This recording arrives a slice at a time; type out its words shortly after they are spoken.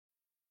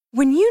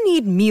When you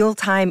need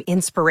mealtime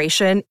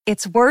inspiration,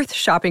 it's worth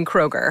shopping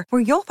Kroger,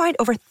 where you'll find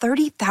over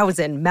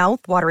 30,000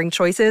 mouth-watering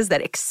choices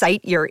that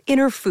excite your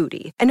inner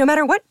foodie. And no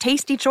matter what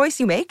tasty choice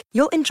you make,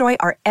 you'll enjoy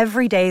our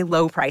everyday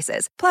low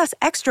prices, plus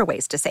extra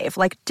ways to save,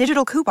 like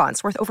digital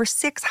coupons worth over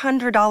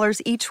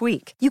 $600 each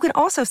week. You can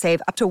also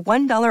save up to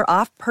 $1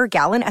 off per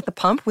gallon at the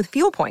pump with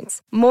fuel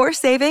points. More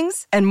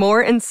savings and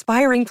more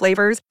inspiring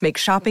flavors make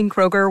shopping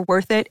Kroger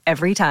worth it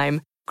every time.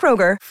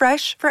 Kroger,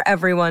 fresh for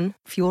everyone.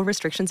 Fuel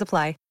restrictions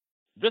apply.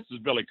 This is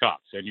Billy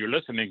Cox, and you're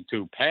listening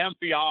to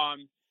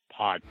Pantheon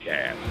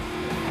Podcast.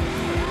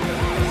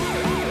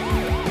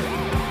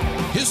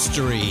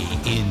 History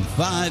in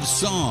 5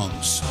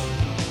 Songs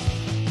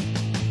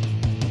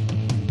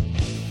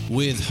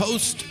with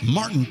host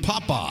Martin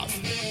Popoff.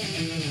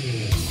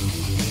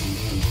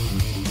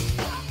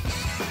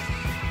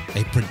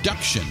 A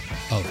production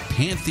of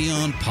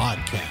Pantheon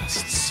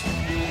Podcasts.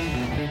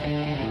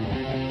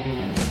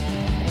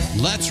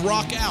 Let's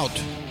rock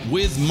out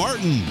with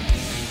Martin.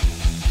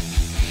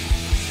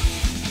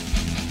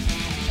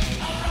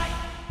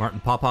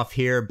 Martin Popoff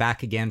here,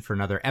 back again for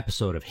another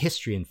episode of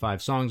History in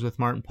 5 Songs with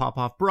Martin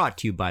Popoff, brought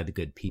to you by the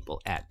good people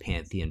at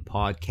Pantheon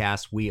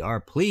Podcast. We are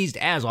pleased,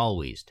 as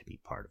always, to be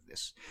part of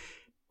this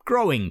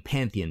growing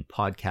Pantheon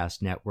Podcast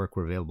network.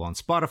 We're available on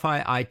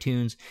Spotify,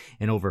 iTunes,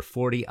 and over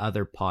 40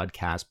 other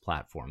podcast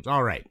platforms.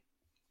 All right.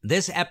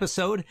 This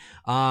episode,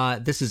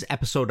 this is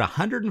episode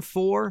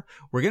 104.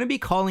 We're going to be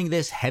calling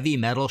this Heavy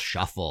Metal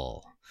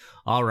Shuffle.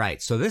 All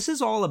right, so this is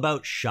all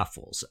about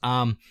shuffles.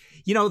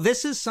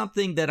 This is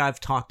something that I've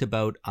talked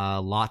about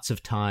lots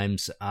of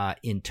times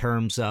in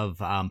terms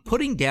of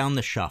putting down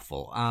the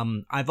shuffle.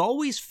 I've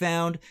always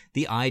found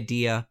the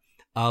idea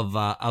of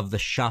the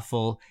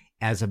shuffle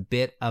as a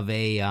bit of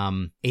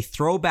a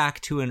throwback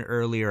to an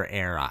earlier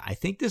era. I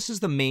think this is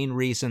the main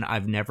reason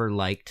I've never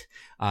liked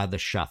the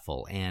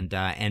shuffle. And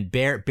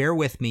bear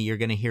with me. You're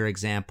going to hear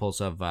examples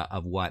of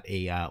what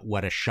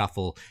a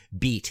shuffle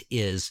beat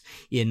is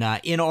in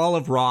all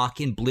of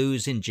rock, in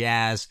blues, in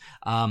jazz.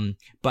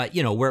 But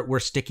we're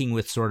sticking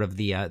with sort of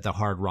the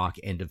hard rock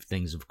end of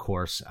things, of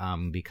course,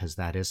 because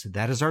that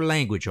is our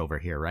language over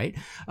here, right?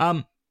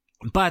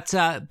 But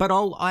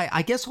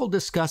I guess I'll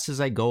discuss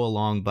as I go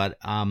along. But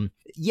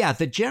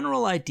the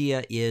general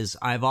idea is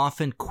I've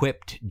often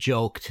quipped,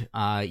 joked,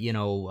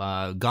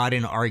 got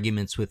in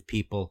arguments with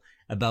people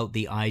about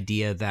the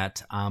idea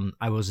that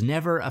I was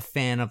never a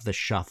fan of the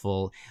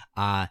shuffle.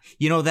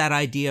 That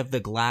idea of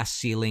the glass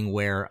ceiling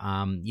where,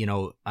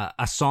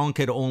 a song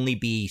could only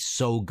be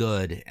so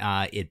good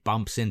it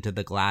bumps into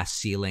the glass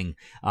ceiling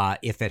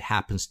if it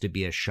happens to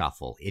be a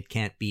shuffle. It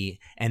can't be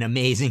an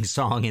amazing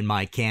song in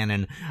my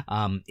canon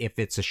if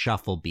it's a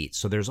shuffle beat.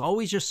 So there's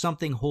always just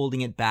something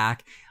holding it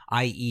back,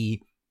 i.e.,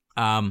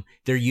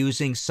 they're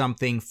using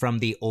something from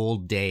the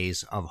old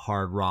days of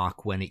hard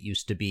rock when it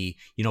used to be,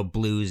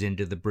 blues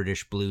into the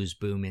British blues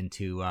boom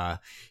into,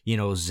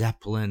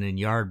 Zeppelin and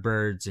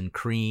Yardbirds and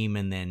Cream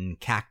and then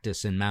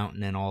Cactus and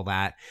Mountain and all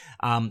that.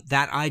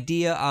 That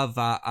idea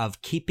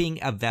of keeping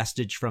a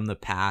vestige from the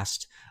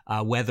past,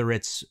 whether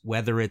it's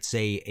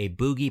a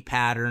boogie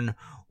pattern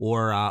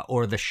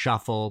or the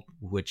shuffle,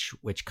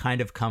 which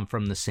kind of come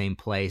from the same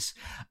place.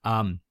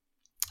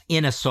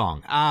 In a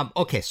song.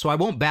 Okay, so I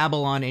won't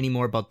babble on any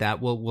more about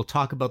that. We'll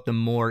talk about them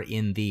more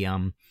in the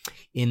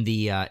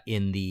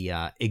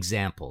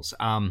examples.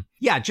 I'll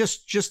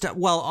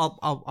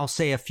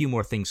say a few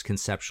more things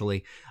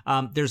conceptually.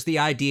 There's the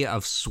idea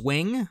of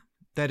swing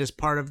that is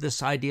part of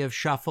this idea of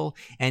shuffle,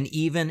 and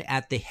even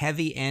at the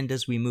heavy end,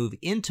 as we move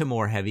into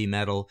more heavy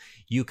metal,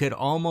 you could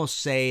almost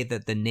say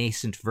that the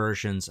nascent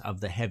versions of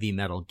the heavy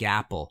metal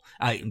gallop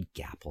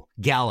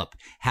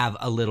have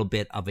a little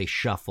bit of a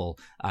shuffle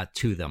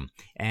to them.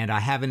 And I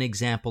have an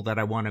example that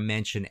I want to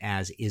mention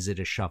as is it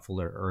a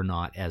shuffle or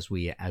not as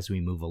we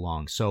move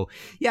along. So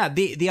yeah,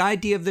 the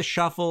idea of the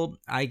shuffle,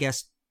 I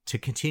guess, to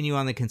continue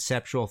on the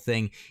conceptual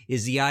thing,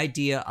 is the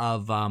idea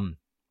of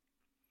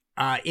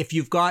if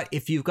you've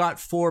got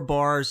 4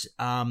 bars,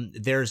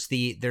 there's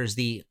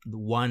the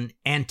 1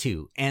 and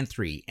 2 and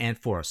 3 and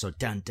 4. So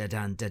dun da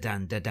dun da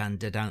dun da dun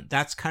da dun.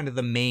 That's kind of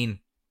the main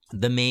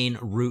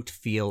root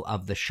feel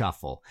of the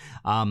shuffle.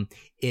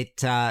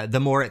 The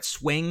more it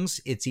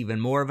swings, it's even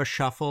more of a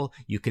shuffle.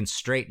 You can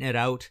straighten it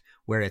out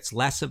where it's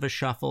less of a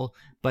shuffle,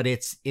 but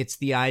it's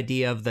the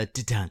idea of the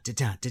da dun da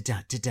dun da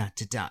dun da dun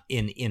da dun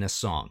in a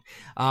song.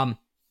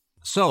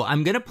 So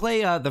I'm going to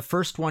play the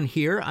first one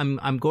here.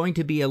 I'm going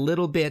to be a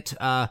little bit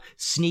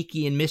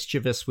sneaky and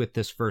mischievous with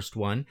this first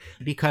one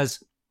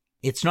because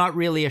it's not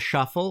really a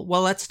shuffle.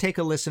 Well, let's take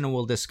a listen and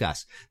we'll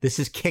discuss. This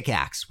is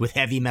Kickaxe with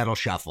Heavy Metal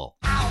Shuffle.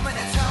 How many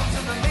times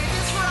have I made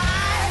this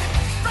ride?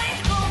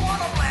 Ain't no one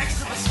of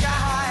blacks in the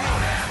sky.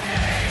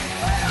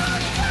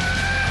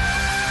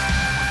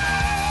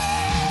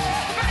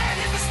 Man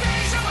in the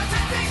station with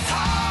a big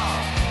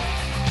tall.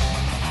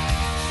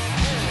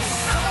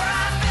 Somewhere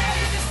out there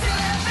you can still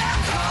hear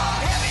them call.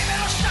 Heavy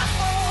metal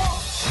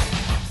shuffle.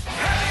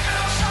 Heavy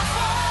metal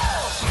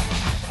shuffle.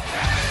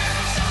 Heavy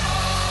metal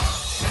shuffle.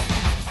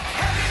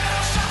 Heavy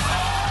metal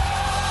shuffle.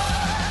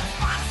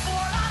 One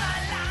for la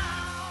la la.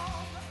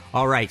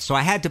 All right, so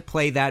I had to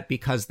play that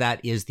because that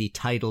is the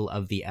title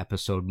of the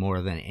episode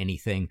more than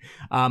anything.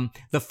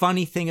 The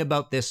funny thing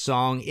about this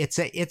song, it's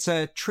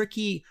a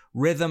tricky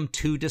rhythm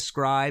to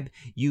describe.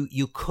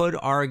 You could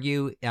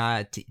argue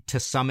to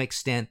some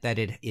extent that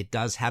it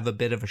does have a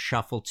bit of a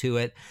shuffle to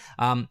it.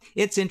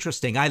 It's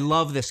interesting. I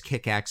love this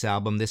Kick-Axe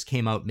album. This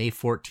came out May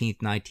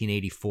 14th,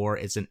 1984.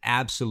 It's an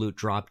absolute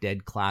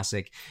drop-dead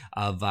classic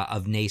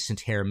of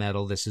nascent hair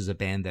metal. This is a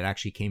band that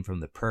actually came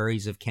from the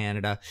prairies of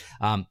Canada.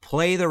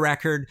 Play the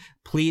record.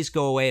 Please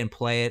go away and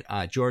play it.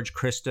 George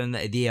Christen,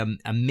 the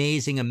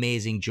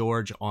amazing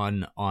George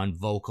on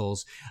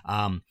vocals.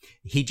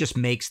 He just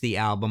makes the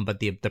album,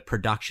 but the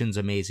production's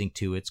amazing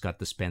too. It's got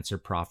the Spencer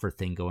Proffer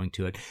thing going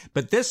to it.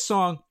 But this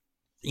song,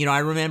 you know, I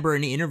remember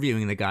in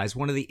interviewing the guys,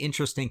 one of the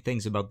interesting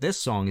things about this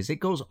song is it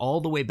goes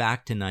all the way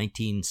back to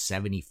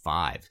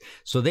 1975.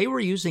 So they were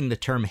using the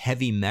term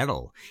heavy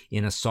metal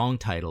in a song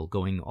title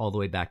going all the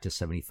way back to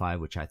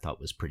 75, which I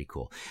thought was pretty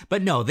cool.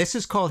 But no, this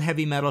is called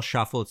Heavy Metal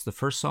Shuffle. It's the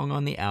first song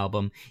on the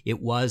album.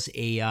 It was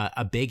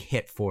a big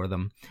hit for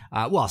them.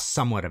 Well,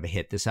 somewhat of a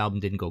hit. This album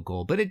didn't go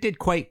gold, but it did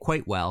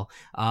quite well.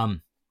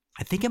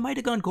 I think it might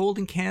have gone gold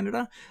in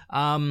Canada.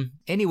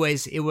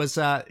 Anyways, it was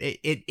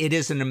it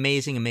is an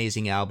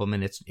amazing album,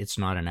 and it's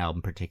not an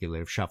album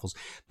particularly of shuffles.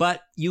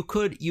 But you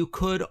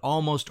could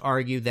almost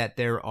argue that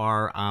there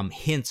are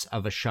hints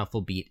of a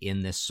shuffle beat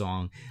in this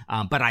song.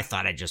 But I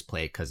thought I'd just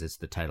play it because it's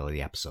the title of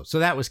the episode. So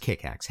that was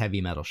Kick-Axe, Heavy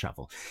Metal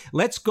Shuffle.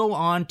 Let's go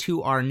on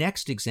to our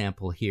next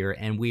example here,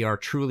 and we are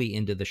truly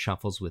into the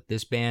shuffles with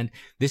this band.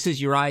 This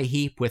is Uriah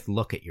Heep with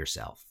Look at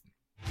Yourself.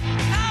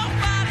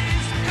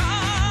 Nobody's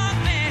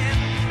coming.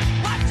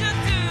 What you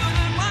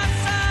doing was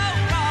so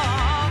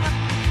wrong.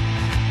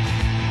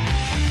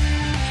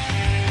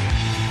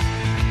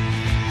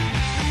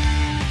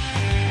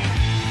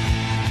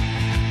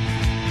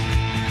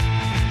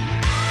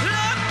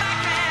 Look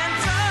back and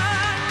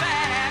turn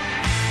back.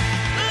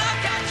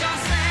 Look at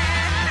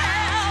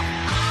yourself.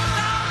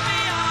 Don't be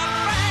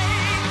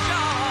afraid.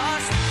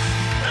 Just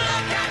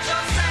look at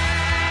yourself.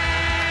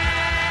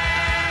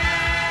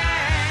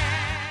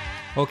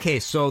 Okay,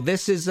 so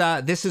this is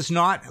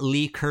not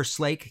Lee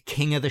Kerslake,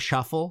 King of the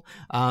Shuffle,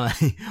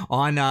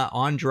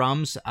 on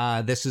drums.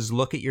 This is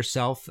Look at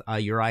Yourself,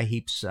 Uriah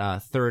Heep's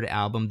third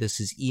album. This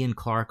is Ian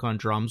Clark on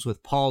drums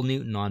with Paul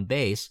Newton on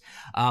bass.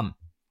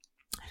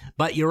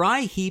 But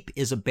Uriah Heep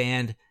is a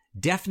band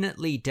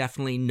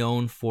definitely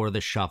known for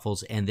the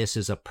shuffles, and this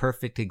is a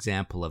perfect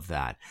example of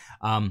that.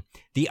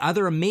 The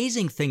other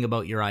amazing thing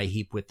about Uriah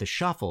Heep with the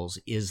shuffles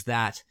is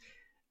that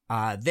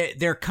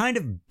their kind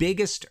of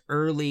biggest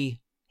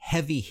early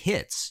heavy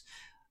hits,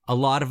 a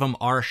lot of them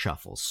are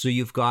shuffles. So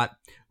you've got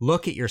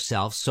Look at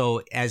Yourself.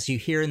 So as you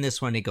hear in this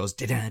one, it goes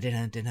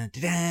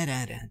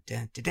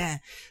da-da-da-da-da-da-da-da-da-da.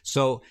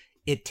 So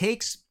it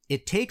takes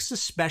a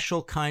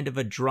special kind of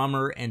a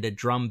drummer and a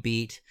drum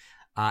beat.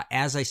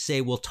 As I say,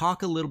 we'll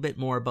talk a little bit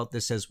more about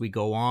this as we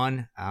go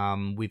on.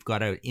 We've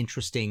got an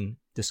interesting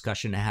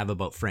discussion to have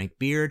about Frank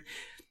Beard,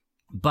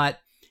 but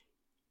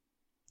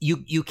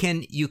you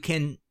can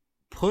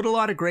put a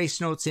lot of grace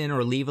notes in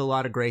or leave a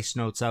lot of grace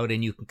notes out,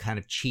 and you can kind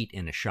of cheat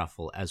in a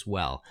shuffle as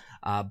well.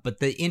 But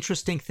the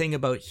interesting thing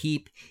about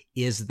Heep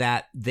is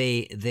that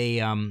they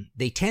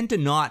tend to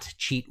not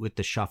cheat with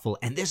the shuffle,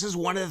 and this is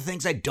one of the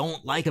things I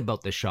don't like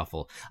about the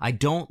shuffle. I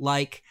don't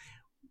like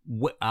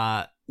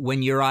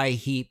when Uriah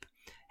Heep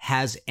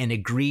has an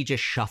egregious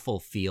shuffle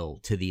feel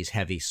to these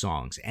heavy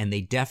songs, and they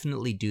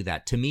definitely do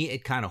that. To me,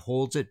 it kind of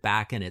holds it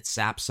back and it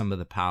saps some of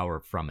the power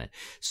from it.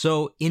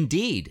 So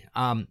indeed,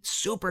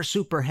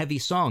 super heavy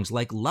songs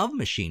like Love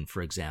Machine,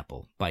 for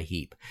example, by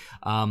Heep.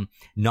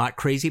 Not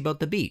crazy about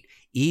the beat.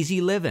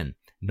 Easy Livin'.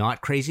 Not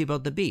crazy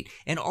about the beat.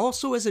 And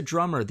also as a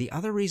drummer, the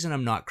other reason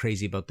I'm not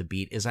crazy about the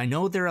beat is I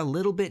know they're a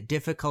little bit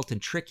difficult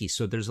and tricky,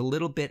 so there's a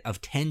little bit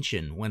of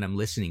tension when I'm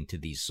listening to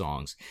these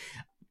songs.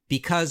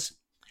 Because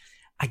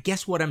I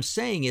guess what I'm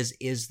saying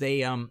is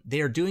they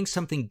are doing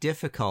something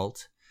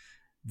difficult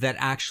that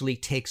actually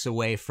takes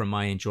away from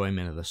my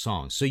enjoyment of the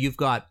song. So you've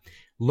got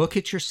Look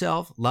at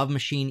Yourself, Love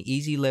Machine,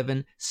 Easy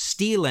Livin'.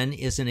 Stealin'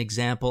 is an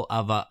example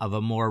of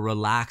a more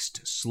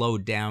relaxed,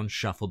 slowed down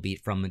shuffle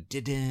beat from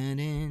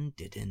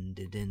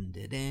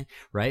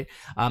right?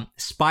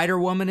 Spider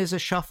Woman is a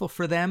shuffle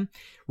for them.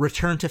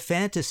 Return to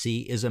Fantasy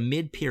is a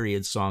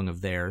mid-period song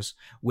of theirs,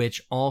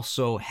 which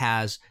also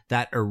has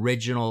that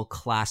original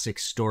classic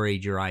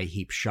storied Uriah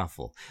Heep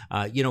shuffle.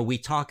 We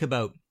talk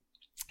about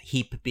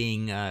Heep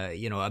being,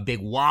 a big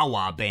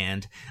wah-wah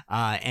band.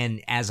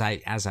 And as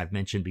I've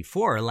mentioned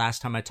before,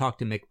 last time I talked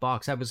to Mick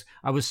Box, I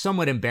was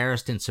somewhat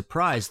embarrassed and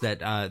surprised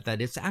that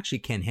it's actually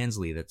Ken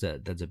Hensley that's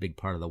a big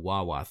part of the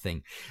wah-wah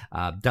thing,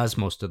 does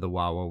most of the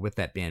wah-wah with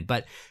that band.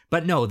 But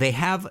no, they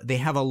have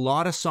a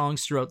lot of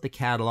songs throughout the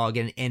catalog,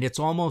 and it's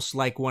almost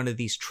like one of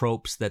these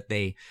tropes that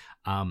they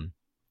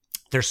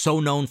they're so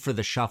known for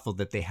the shuffle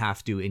that they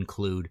have to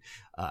include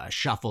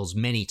shuffles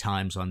many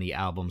times on the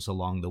albums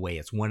along the way.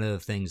 It's one of the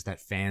things that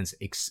fans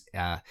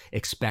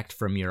expect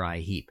from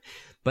Uriah Heep.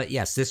 But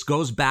yes, this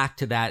goes back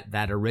to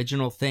that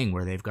original thing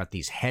where they've got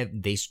these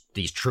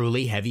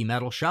truly heavy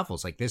metal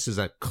shuffles. Like, this is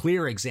a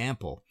clear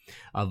example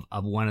of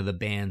one of the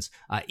bands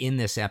in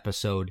this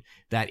episode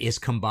that is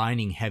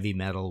combining heavy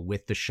metal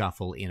with the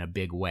shuffle in a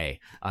big way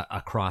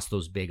across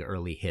those big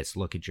early hits.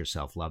 Look at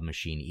Yourself, Love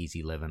Machine,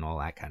 Easy Livin', all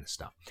that kind of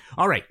stuff.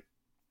 All right,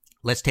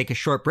 let's take a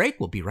short break.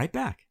 We'll be right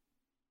back.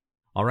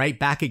 All right,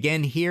 back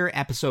again here,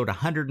 episode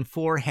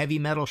 104, Heavy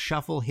Metal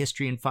Shuffle,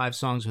 History in 5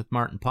 Songs with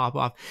Martin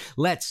Popoff.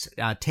 Let's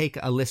take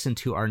a listen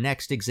to our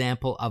next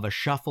example of a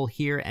shuffle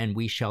here, and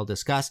we shall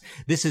discuss.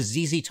 This is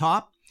ZZ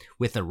Top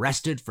with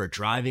Arrested for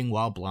Driving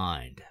While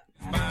Blind.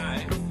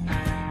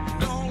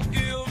 Don't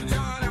give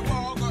Johnny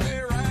Walker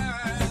a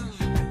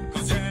ride,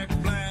 'cause Jack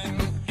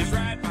Black is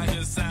right by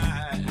his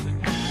side.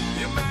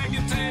 You might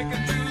get taken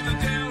to the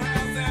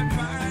jailhouse and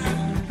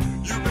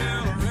fined. You've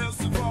been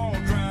arrested for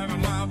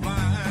driving while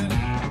blind.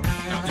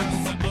 Now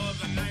just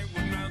another night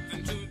with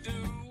nothing to do.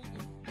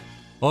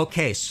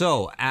 Okay,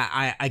 so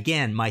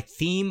again, my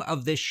theme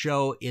of this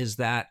show is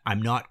that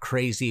I'm not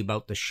crazy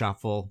about the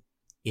shuffle.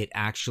 It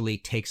actually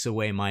takes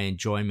away my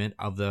enjoyment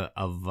of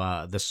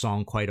the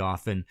song quite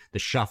often. The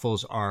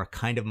shuffles are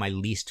kind of my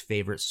least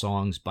favorite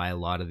songs by a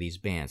lot of these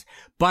bands.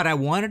 But I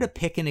wanted to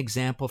pick an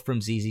example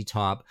from ZZ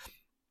Top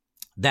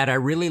that I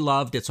really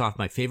loved. It's off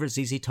my favorite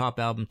ZZ Top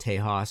album,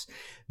 Tejas.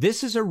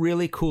 This is a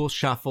really cool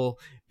shuffle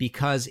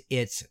because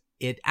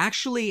it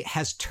actually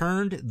has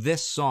turned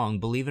this song,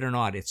 believe it or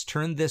not, it's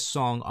turned this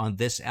song on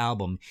this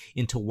album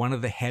into one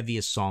of the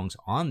heaviest songs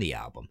on the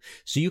album.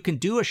 So you can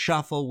do a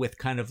shuffle with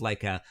kind of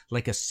like a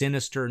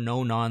sinister,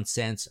 no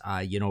nonsense,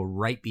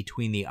 right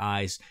between the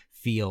eyes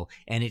feel,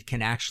 and it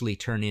can actually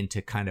turn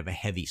into kind of a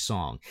heavy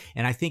song.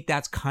 And I think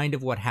that's kind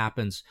of what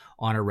happens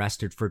on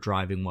Arrested for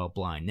Driving While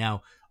Blind.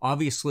 Now,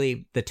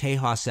 obviously, the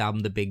Tejas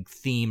album, the big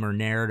theme or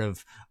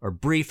narrative or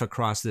brief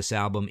across this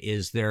album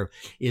is they're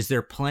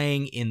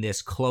playing in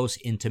this close,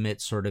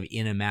 intimate, sort of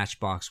in a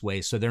Matchbox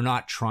way. So they're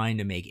not trying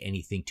to make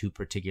anything too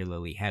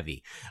particularly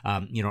heavy.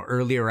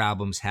 Earlier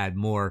albums had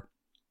more,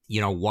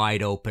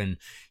 wide open,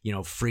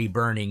 free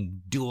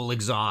burning, dual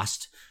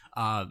exhaust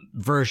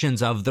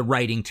versions of the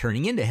writing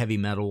turning into heavy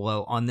metal.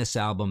 Well, on this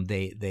album,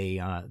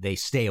 they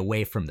stay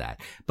away from that.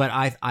 But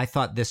I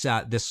thought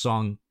this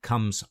song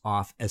comes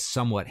off as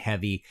somewhat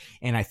heavy,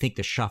 and I think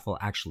the shuffle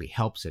actually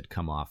helps it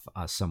come off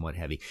somewhat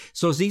heavy.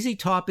 So ZZ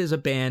Top is a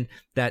band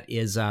that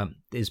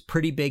is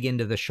pretty big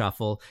into the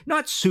shuffle.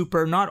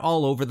 Not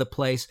all over the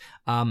place.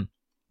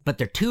 But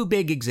they're two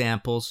big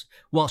examples.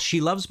 Well,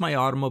 She Loves My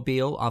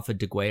Automobile off of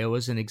DeGueo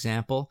is an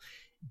example.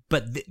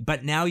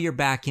 But now you're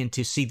back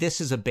into, see,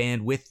 this is a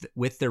band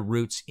with their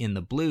roots in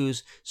the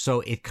blues, so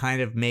it kind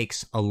of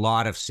makes a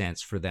lot of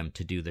sense for them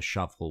to do the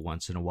shuffle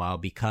once in a while,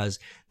 because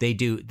they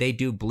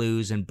do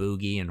blues and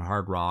boogie and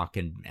hard rock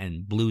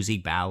and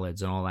bluesy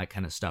ballads and all that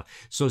kind of stuff.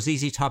 So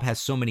ZZ Top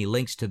has so many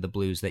links to the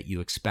blues that you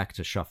expect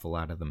to shuffle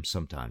out of them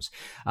sometimes.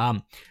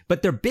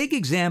 But their big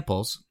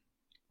examples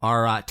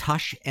are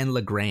Tush and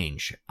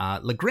LaGrange.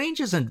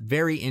 LaGrange is a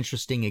very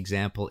interesting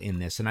example in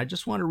this, and I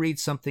just want to read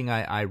something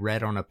I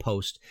read on a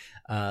post,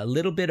 a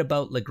little bit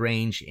about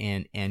LaGrange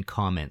and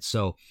comments.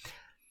 So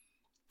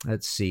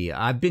let's see.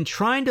 I've been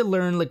trying to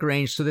learn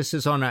LaGrange, so this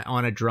is on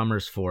a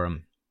drummer's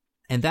forum.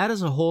 And that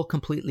is a whole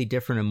completely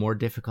different and more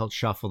difficult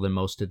shuffle than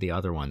most of the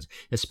other ones,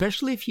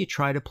 especially if you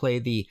try to play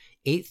the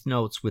eighth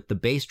notes with the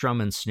bass drum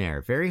and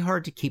snare. Very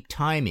hard to keep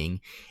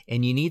timing,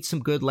 and you need some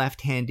good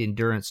left-hand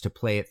endurance to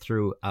play it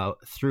through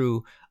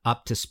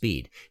up to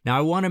speed. Now,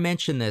 I want to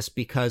mention this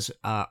because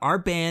our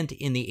band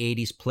in the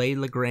 80s played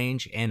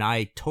LaGrange, and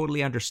I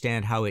totally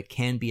understand how it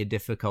can be a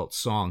difficult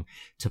song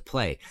to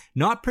play.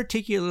 Not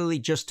particularly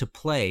just to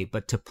play,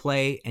 but to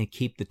play and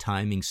keep the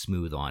timing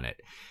smooth on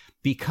it,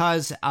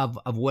 because of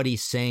what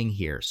he's saying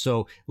here.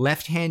 So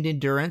left-hand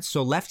endurance.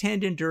 So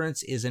left-hand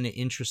endurance is an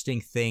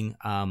interesting thing.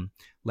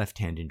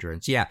 Left-hand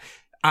endurance. Yeah.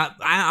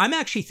 I'm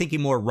actually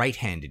thinking more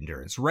right-hand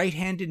endurance.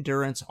 Right-hand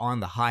endurance on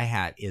the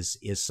hi-hat is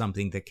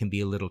something that can be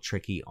a little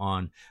tricky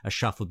on a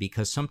shuffle,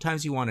 because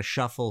sometimes you want to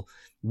shuffle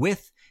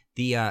with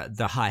the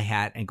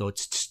hi-hat and go,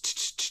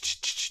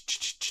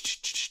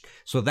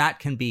 so that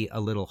can be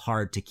a little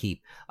hard to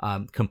keep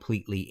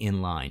completely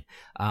in line.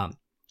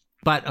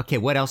 But okay,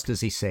 what else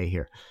does he say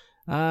here?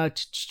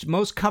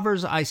 Most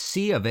covers I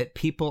see of it,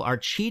 people are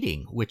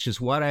cheating, which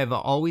is what I've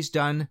always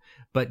done,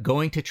 but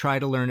going to try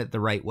to learn it the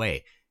right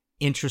way.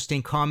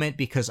 Interesting comment,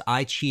 because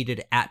I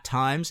cheated at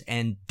times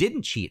and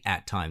didn't cheat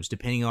at times,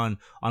 depending on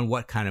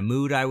what kind of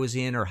mood I was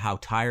in or how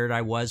tired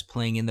I was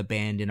playing in the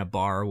band in a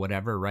bar or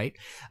whatever, right?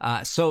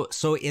 So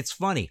it's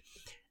funny.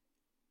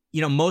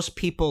 Most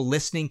people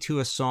listening to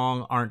a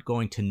song aren't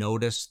going to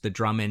notice the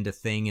drum end of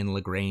thing in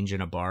LaGrange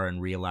in a bar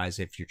and realize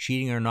if you're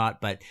cheating or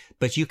not,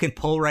 but you can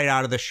pull right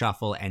out of the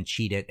shuffle and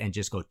cheat it and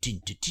just go,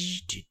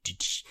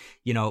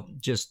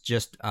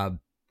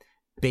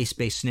 bass,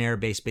 bass, snare,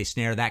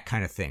 that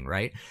kind of thing,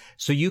 right?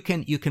 So you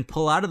can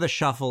pull out of the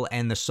shuffle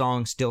and the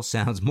song still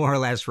sounds more or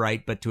less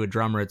right, but to a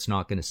drummer, it's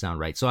not going to sound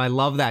right. So I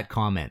love that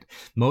comment.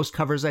 Most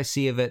covers I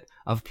see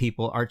of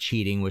people are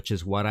cheating, which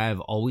is what I've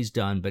always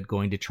done, but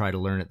going to try to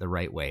learn it the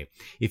right way.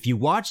 If you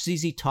watch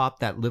ZZ Top,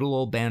 that little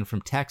old band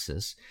from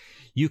Texas,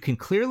 you can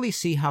clearly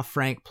see how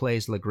Frank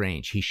plays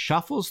LaGrange. He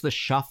shuffles the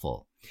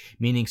shuffle,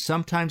 meaning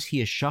sometimes he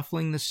is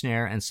shuffling the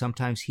snare and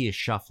sometimes he is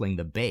shuffling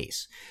the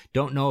bass.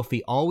 Don't know if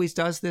he always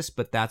does this,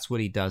 but that's what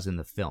he does in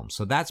the film.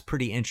 So that's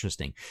pretty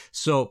interesting.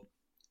 So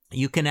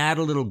you can add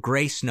a little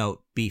grace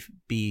note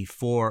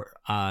before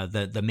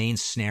the main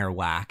snare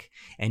whack,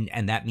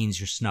 and that means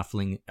you're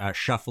shuffling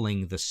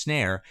the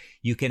snare.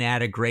 You can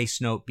add a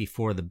grace note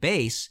before the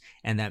bass,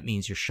 and that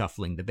means you're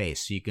shuffling the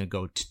bass. So you can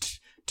go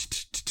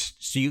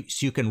so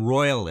you can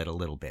royal it a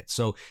little bit.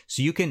 So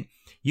you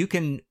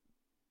can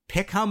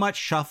pick how much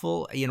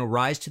shuffle,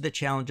 rise to the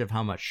challenge of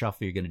how much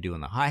shuffle you're going to do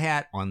on the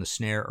hi-hat, on the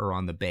snare, or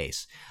on the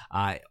bass,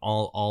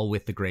 all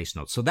with the grace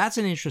notes. So that's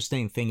an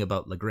interesting thing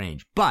about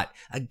LaGrange. But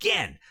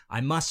again,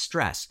 I must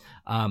stress,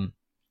 I'm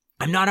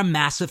not a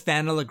massive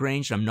fan of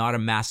LaGrange. I'm not a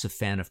massive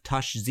fan of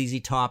Tush. ZZ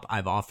Top,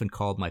 I've often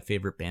called my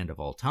favorite band of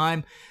all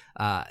time.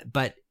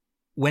 But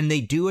when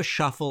they do a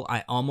shuffle,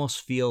 I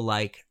almost feel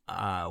like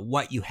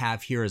what you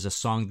have here is a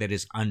song that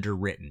is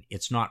underwritten.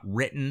 It's not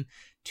written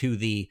to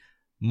the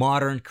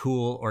modern,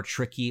 cool, or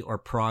tricky, or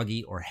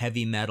proggy, or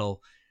heavy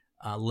metal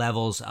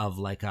levels of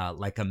like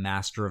a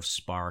Master of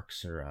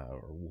Sparks, or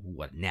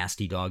what,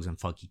 Nasty Dogs and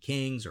Funky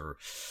Kings, or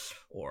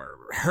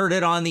Heard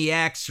It on the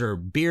X, or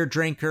Beer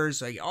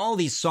Drinkers, like all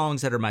these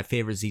songs that are my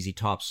favorite ZZ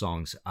Top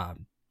songs.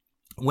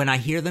 When I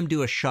hear them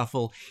do a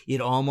shuffle,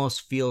 it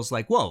almost feels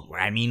like, well,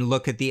 I mean,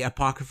 look at the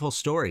Apocryphal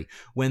Story.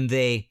 When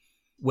they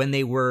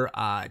were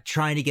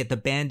trying to get the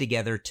band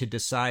together to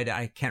decide,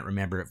 I can't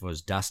remember if it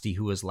was Dusty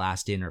who was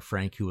last in or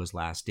Frank who was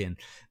last in,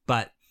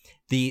 but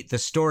the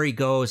story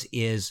goes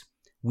is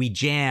we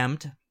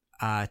jammed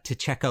to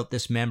check out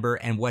this member,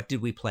 and what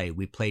did we play?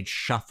 We played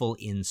Shuffle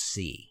in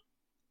C.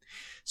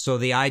 So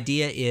the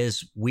idea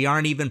is we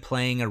aren't even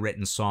playing a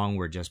written song.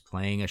 We're just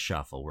playing a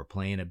shuffle. We're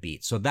playing a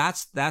beat. So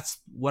that's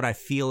what I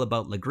feel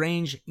about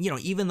LaGrange.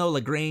 Even though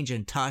LaGrange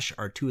and Tush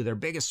are two of their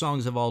biggest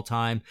songs of all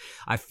time,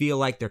 I feel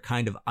like they're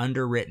kind of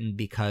underwritten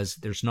because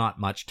there's not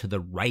much to the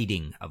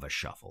writing of a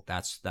shuffle.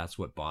 That's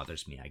what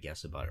bothers me, I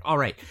guess, about it. All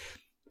right.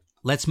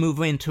 Let's move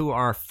into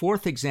our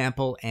fourth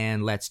example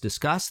and let's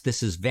discuss.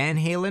 This is Van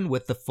Halen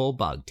with The Full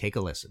Bug. Take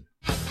a listen.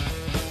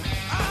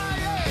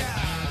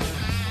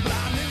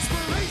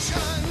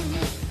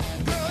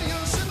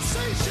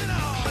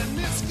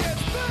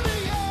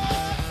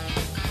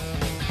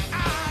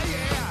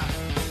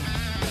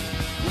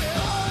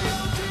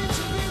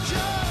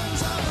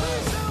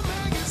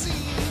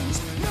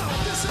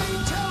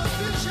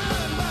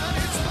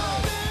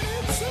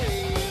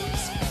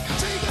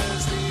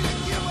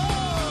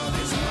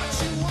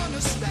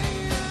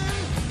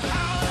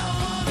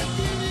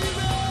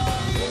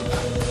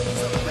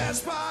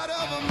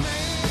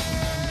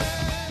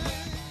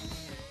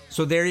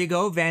 So there you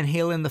go, Van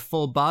Halen, The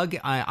Full Bug.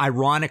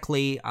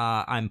 Ironically,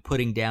 I'm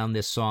putting down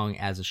this song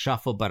as a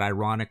shuffle, but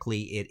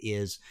ironically, it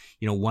is,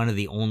 one of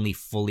the only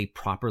fully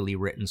properly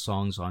written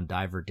songs on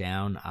Diver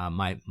Down.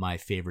 My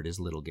favorite is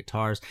Little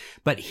Guitars.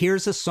 But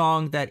here's a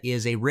song that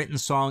is a written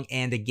song,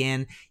 and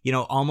again,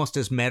 almost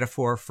as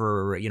metaphor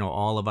for,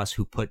 all of us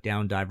who put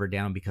down Diver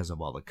Down because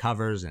of all the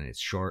covers, and it's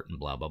short and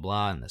blah, blah,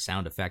 blah, and the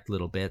sound effect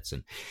little bits.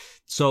 And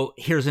so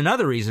here's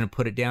another reason to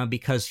put it down,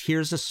 because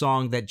here's a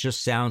song that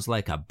just sounds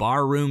like a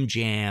barroom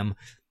jam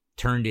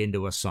turned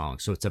into a song.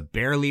 So it's a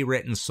barely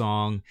written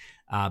song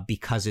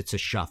because it's a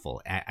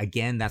shuffle.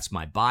 Again, that's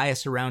my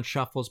bias around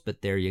shuffles,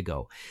 but there you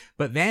go.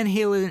 But Van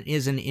Halen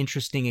is an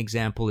interesting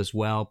example as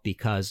well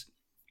because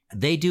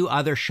they do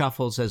other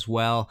shuffles as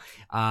well.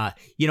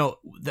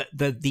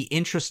 The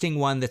interesting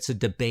one that's a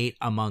debate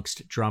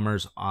amongst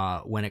drummers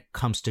when it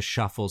comes to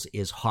shuffles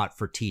is Hot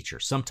for Teacher.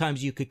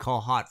 Sometimes you could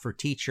call Hot for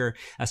Teacher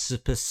a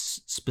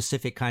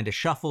specific kind of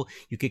shuffle.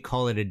 You could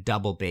call it a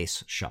double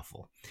bass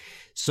shuffle.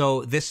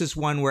 So this is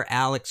one where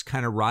Alex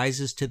kind of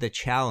rises to the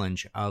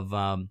challenge of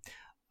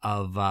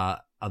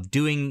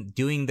doing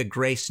the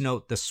grace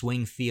note, the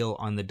swing feel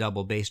on the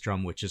double bass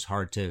drum, which is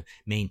hard to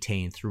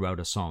maintain throughout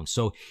a song.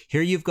 So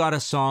here you've got a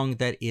song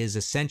that is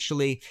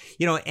essentially,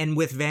 and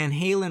with Van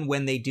Halen,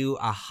 when they do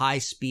a high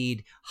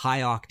speed,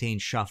 high octane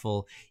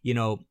shuffle,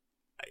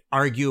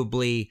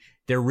 arguably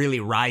they're really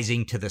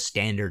rising to the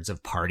standards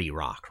of party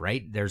rock,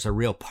 right? There's a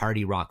real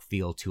party rock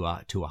feel to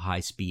a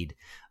high speed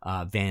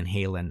Van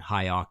Halen,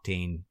 high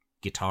octane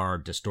guitar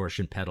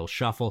distortion pedal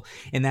shuffle.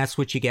 And that's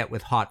what you get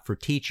with Hot for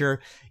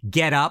Teacher.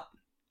 Get Up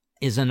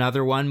is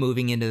another one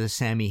moving into the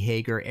Sammy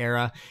Hagar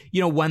era.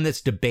 One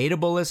that's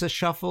debatable as a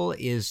shuffle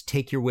is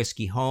Take Your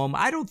Whiskey Home.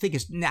 I don't think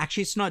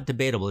it's not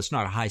debatable. It's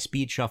not a high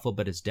speed shuffle,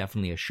 but it's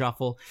definitely a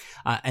shuffle.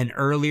 An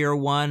earlier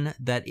one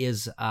that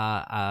is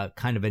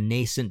kind of a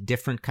nascent,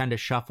 different kind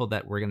of shuffle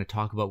that we're going to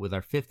talk about with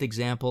our fifth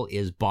example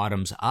is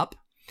Bottoms Up.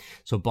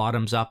 So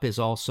Bottoms Up is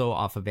also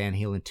off of Van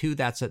Halen 2.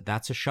 That's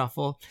a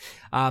shuffle.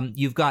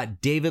 You've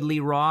got David Lee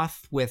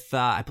Roth with,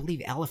 I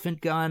believe,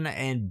 Elephant Gun,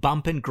 and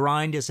Bump and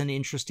Grind is an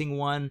interesting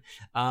one.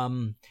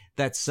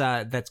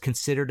 That's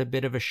considered a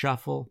bit of a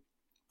shuffle.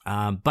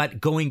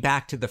 But going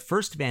back to the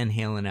first Van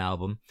Halen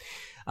album,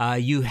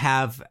 you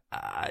have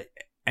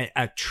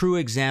a true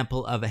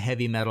example of a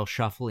heavy metal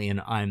shuffle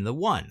in I'm the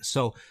One.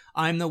 So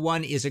I'm the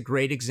One is a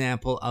great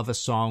example of a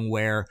song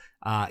where,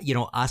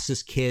 us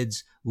as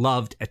kids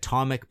loved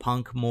Atomic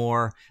Punk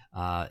more,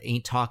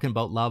 Ain't Talking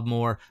About Love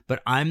more,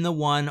 but I'm the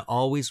One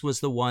always was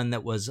the one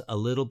that was a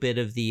little bit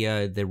of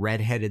the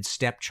redheaded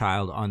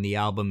stepchild on the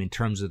album in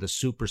terms of the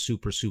super,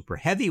 super, super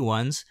heavy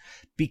ones,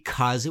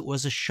 because it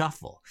was a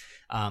shuffle.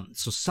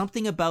 So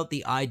something about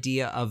the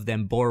idea of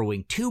them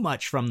borrowing too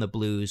much from the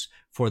blues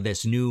for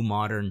this new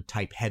modern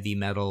type heavy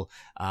metal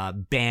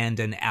band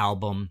and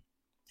album.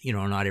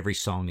 Not every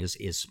song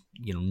is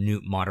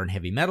new modern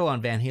heavy metal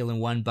on Van Halen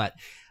 1, but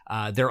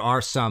there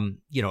are some,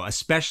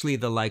 especially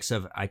the likes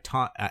of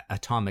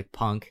Atomic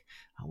Punk.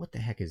 Oh, what the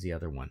heck is the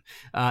other one?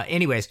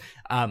 Anyways,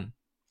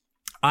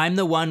 I'm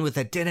the One with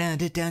a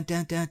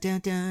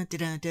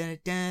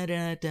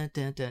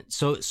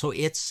so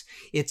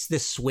it's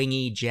this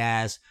swingy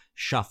jazz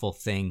shuffle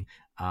thing.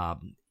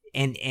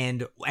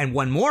 And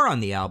one more on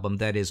the album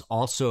that is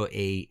also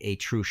a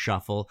true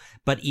shuffle,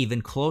 but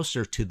even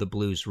closer to the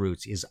blues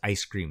roots, is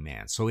Ice Cream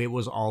Man. So it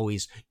was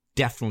always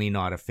definitely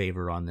not a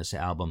favorite on this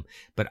album,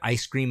 but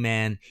Ice Cream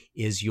Man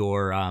is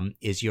your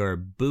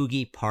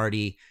boogie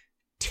party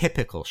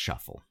typical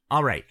shuffle.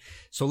 All right,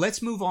 so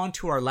let's move on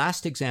to our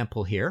last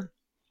example here.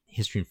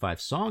 History in 5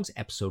 Songs,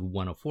 episode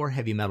 104,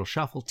 Heavy Metal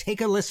Shuffle.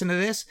 Take a listen to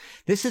this.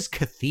 This is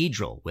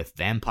Cathedral with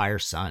Vampire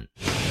Sun.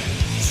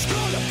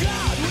 Scroll of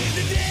God with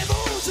the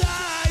devil's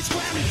eyes,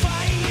 grabbing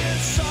fire,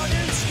 sword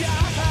and sky.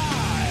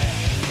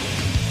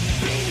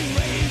 Beating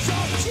rays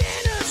of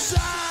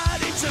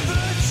genocide, it's a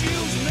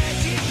virtue's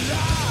magic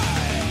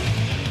lie.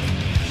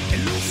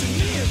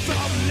 Elusive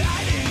from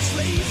light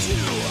enslaves you.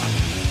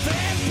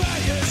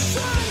 Vampire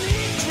Sun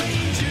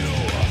entrains you.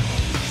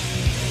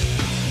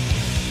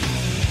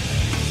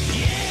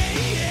 Yeah,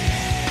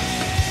 yeah.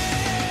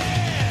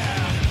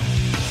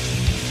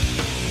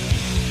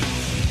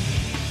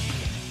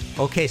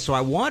 Okay, so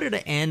I wanted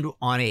to end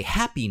on a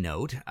happy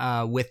note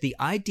with the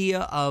idea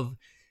of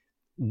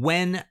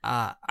when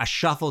a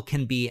shuffle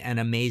can be an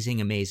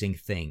amazing, amazing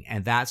thing,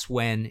 and that's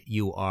when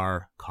you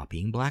are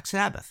copying Black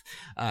Sabbath.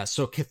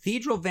 So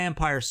Cathedral,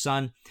 Vampire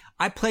Sun,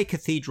 I play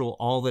Cathedral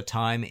all the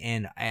time,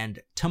 and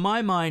to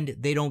my mind,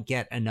 they don't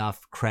get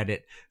enough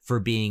credit for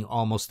being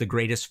almost the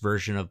greatest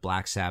version of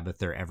Black Sabbath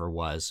there ever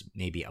was,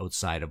 maybe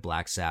outside of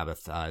Black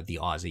Sabbath, the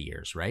Ozzy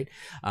years, right?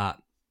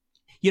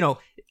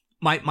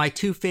 My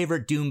two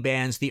favorite Doom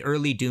bands, the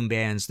early Doom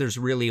bands, there's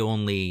really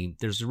only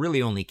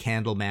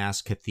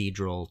Candlemass,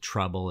 Cathedral,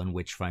 Trouble, and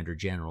Witchfinder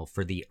General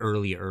for the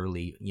early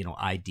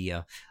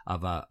idea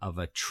of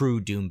a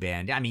true Doom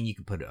band. I mean, you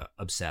can put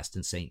Obsessed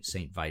and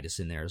Saint Vitus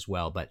in there as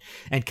well,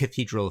 and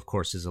Cathedral, of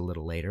course, is a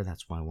little later.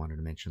 That's why I wanted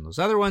to mention those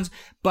other ones.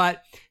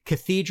 But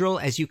Cathedral,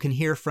 as you can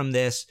hear from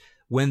this,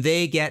 when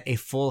they get a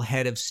full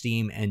head of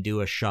steam and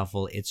do a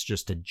shuffle, it's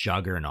just a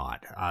juggernaut.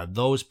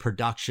 Those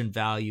production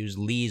values,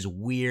 Lee's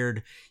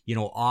weird,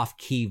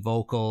 off-key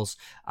vocals,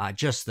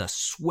 just the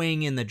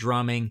swing in the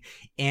drumming.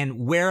 And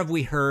where have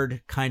we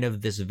heard kind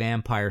of this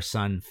Vampire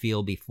Sun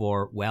feel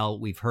before? Well,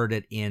 we've heard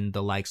it in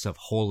the likes of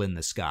Hole in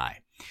the Sky.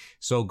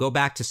 So go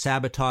back to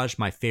Sabotage,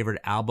 my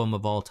favorite album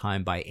of all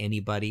time by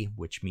anybody,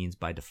 which means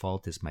by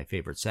default is my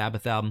favorite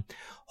Sabbath album.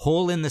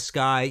 Hole in the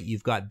Sky,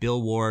 you've got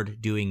Bill Ward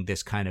doing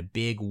this kind of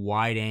big,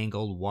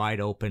 wide-angled,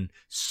 wide-open,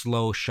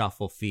 slow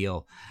shuffle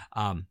feel.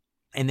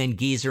 And then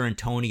Geezer and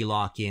Tony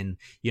lock in,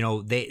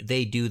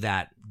 they do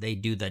that. They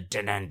do the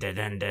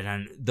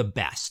dun-dun-dun-dun-dun, the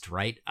best,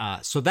 right?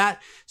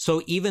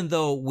 So even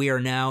though we are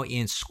now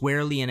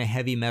squarely in a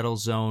heavy metal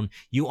zone,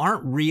 you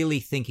aren't really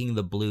thinking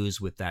the blues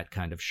with that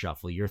kind of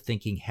shuffle. You're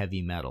thinking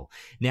heavy metal.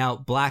 Now,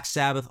 Black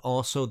Sabbath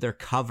also, their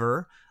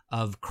cover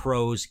of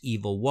Crow's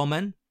Evil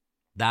Woman,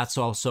 that's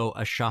also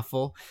a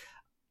shuffle.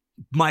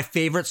 My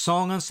favorite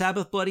song on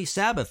Sabbath, Bloody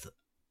Sabbath,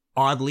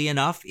 oddly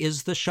enough,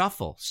 is the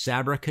shuffle.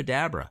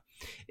 Sabracadabra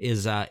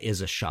is a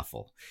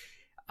shuffle.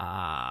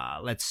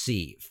 Let's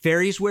see.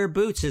 Fairies Wear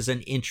Boots is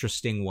an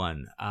interesting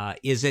one.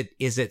 Is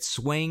it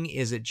swing?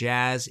 Is it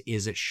jazz?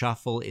 Is it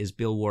shuffle? Is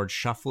Bill Ward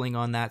shuffling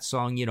on that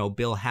song?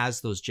 Bill has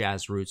those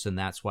jazz roots, and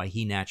that's why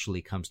he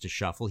naturally comes to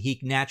shuffle.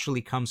 He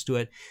naturally comes to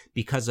it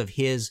because of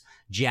his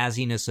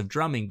jazziness of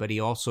drumming, but he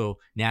also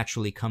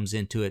naturally comes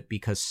into it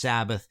because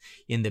Sabbath,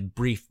 in the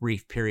brief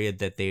period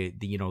that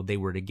they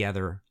were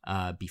together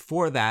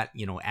before that,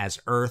 as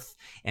Earth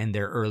and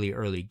their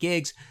early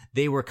gigs,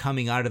 they were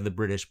coming out of the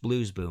British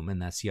blues boom,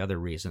 and that's the other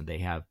reason they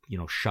have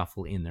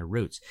shuffle in their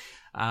roots.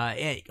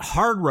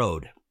 Hard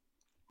Road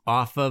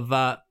off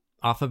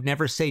of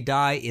Never Say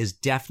Die is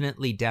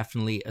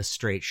definitely a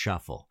straight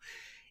shuffle.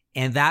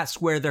 And that's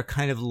where they're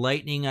kind of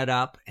lightening it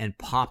up and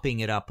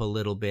popping it up a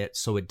little bit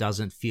so it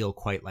doesn't feel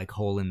quite like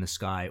Hole in the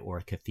Sky or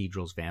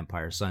Cathedral's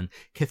Vampire Son.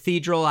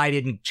 Cathedral, I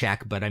didn't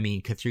check, but I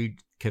mean,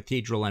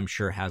 Cathedral, I'm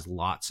sure, has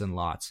lots and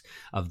lots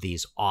of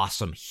these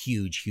awesome,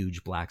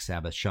 huge Black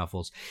Sabbath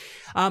shuffles.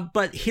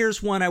 But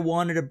here's one I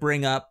wanted to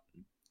bring up.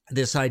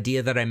 This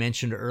idea that I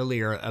mentioned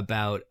earlier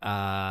about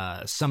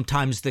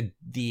sometimes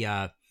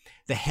the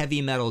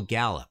heavy metal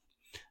gallop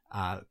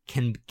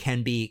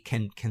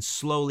can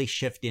slowly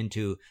shift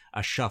into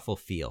a shuffle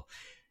feel.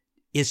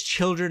 Is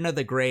Children of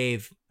the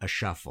Grave a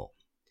shuffle?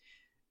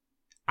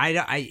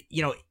 I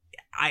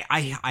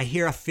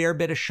hear a fair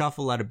bit of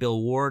shuffle out of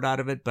Bill Ward out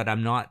of it, but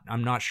I'm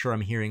not sure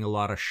I'm hearing a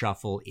lot of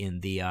shuffle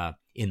in the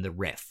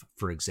riff,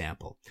 for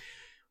example.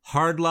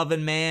 Hard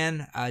Lovin'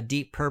 Man,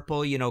 Deep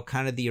Purple,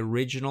 kind of the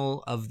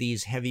original of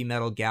these heavy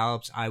metal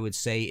gallops, I would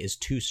say is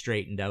too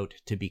straightened out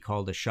to be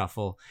called a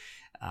shuffle.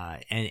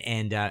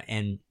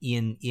 And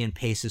Ian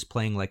Pace is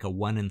playing like a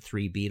 1 and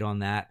 3 beat on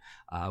that,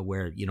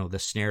 where the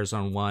snares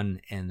on 1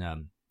 and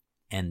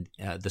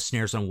the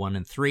snares on 1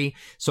 and 3.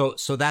 So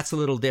that's a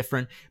little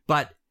different.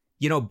 But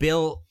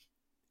Bill,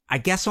 I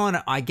guess on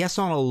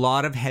a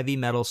lot of heavy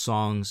metal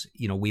songs,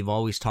 we've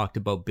always talked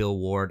about Bill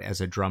Ward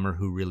as a drummer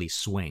who really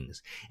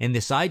swings, and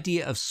this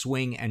idea of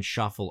swing and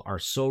shuffle are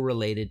so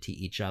related to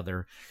each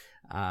other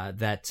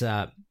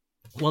that.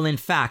 Well, in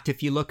fact,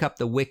 if you look up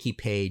the wiki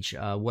page,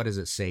 what does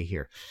it say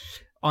here?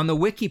 On the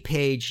wiki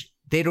page,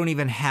 they don't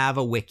even have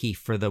a wiki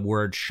for the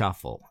word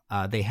shuffle.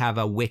 They have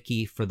a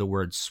wiki for the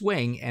word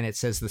swing, and it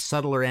says the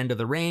subtler end of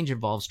the range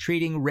involves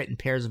treating written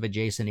pairs of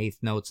adjacent 8th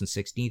notes and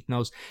 16th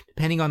notes,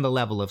 depending on the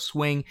level of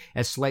swing,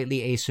 as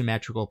slightly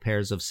asymmetrical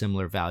pairs of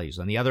similar values.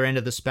 On the other end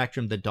of the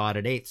spectrum, the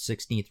dotted 8th,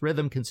 16th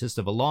rhythm consists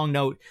of a long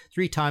note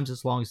 3 times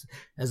as long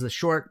as the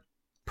short.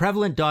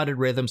 Prevalent dotted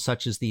rhythms,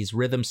 such as these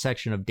rhythm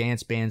section of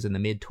dance bands in the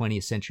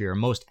mid-20th century, are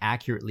most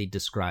accurately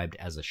described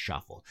as a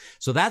shuffle.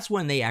 So that's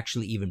when they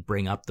actually even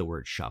bring up the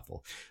word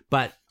shuffle.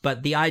 But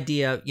the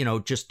idea,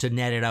 just to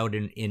net it out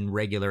in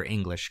regular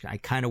English,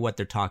 kind of what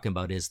they're talking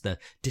about is the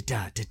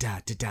da-da,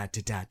 da-da, da-da,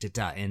 da-da,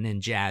 da-da. And in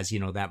jazz,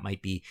 that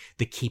might be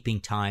the keeping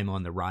time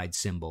on the ride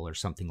cymbal or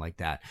something like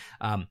that.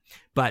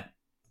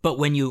 But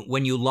when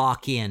you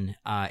lock in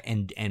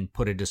and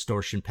put a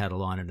distortion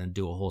pedal on it and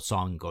do a whole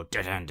song and go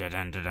da-dun,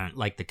 da-dun, da-dun,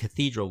 like the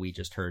Cathedral we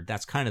just heard,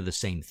 that's kind of the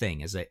same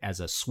thing as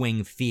a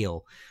swing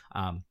feel.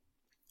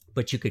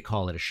 But you could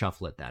call it a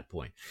shuffle at that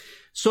point.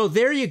 So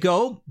there you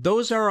go.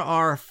 Those are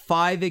our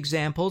 5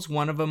 examples.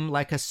 One of them,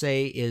 like I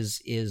say,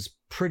 is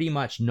pretty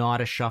much not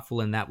a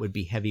shuffle, and that would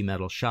be Heavy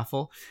Metal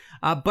Shuffle.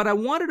 But I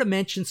wanted to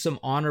mention some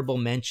honorable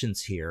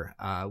mentions here,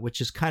 which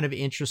is kind of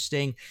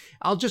interesting.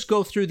 I'll just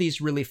go through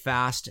these really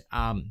fast.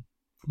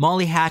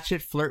 Molly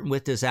Hatchet, Flirting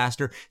with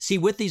Disaster. See,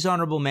 with these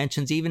honorable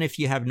mentions, even if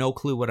you have no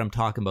clue what I'm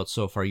talking about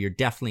so far, you're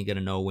definitely going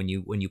to know when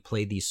you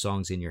play these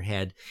songs in your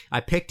head.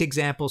 I picked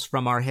examples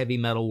from our heavy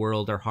metal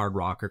world or hard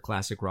rock or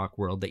classic rock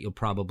world that you'll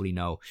probably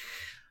know.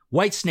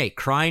 Whitesnake,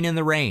 Crying in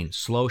the Rain,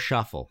 slow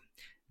shuffle.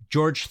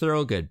 George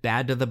Thorogood,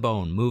 Bad to the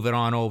Bone, Move It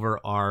On Over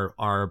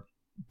are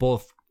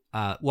both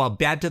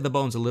Bad to the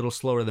Bone's a little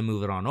slower than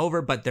Move It On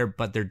Over, but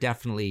they're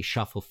definitely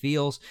shuffle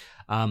feels.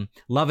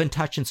 Love and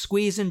Touch and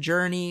Squeeze and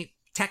Journey,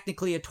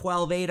 technically a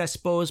 12/8, I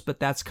suppose, but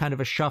that's kind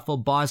of a shuffle.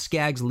 Boz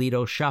Scaggs,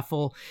 Lido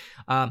Shuffle.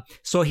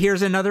 So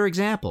here's another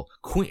example.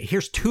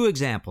 Here's 2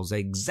 examples,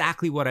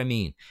 exactly what I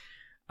mean.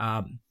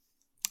 I'm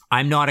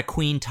not a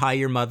Queen Tie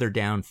Your Mother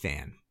Down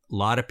fan. A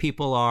lot of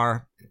people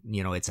are.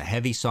 It's a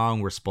heavy song.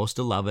 We're supposed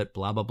to love it,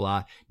 blah, blah,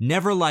 blah.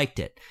 Never liked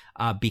it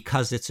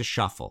because it's a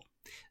shuffle.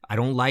 I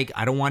don't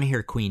want to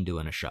hear Queen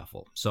doing a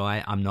shuffle. So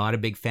I'm not a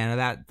big fan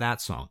of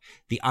that song.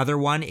 The other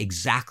one,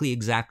 exactly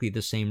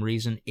the same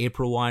reason,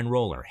 April Wine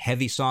Roller.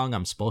 Heavy song.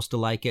 I'm supposed to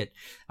like it.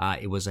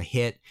 It was a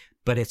hit,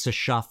 but it's a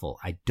shuffle.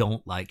 I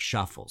don't like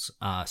shuffles.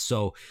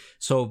 So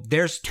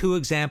there's 2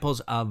 examples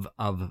of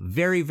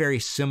very, very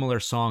similar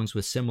songs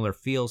with similar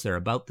feels. They're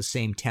about the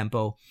same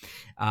tempo,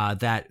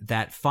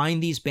 that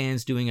find these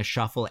bands doing a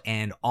shuffle,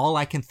 and all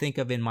I can think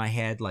of in my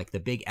head, like the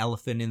big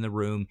elephant in the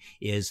room,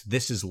 is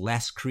this is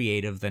less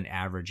creative than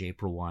average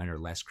April Wine or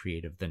less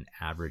creative than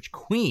average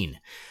Queen.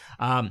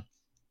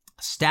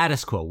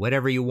 Status Quo,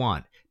 Whatever You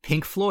Want.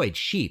 Pink Floyd,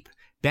 Sheep.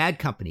 Bad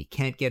Company,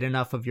 Can't Get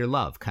Enough of Your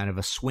Love, kind of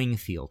a swing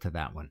feel to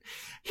that one.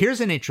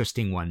 Here's an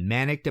interesting one,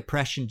 Manic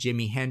Depression,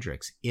 Jimi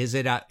Hendrix. It's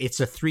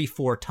a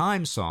 3/4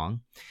 time song,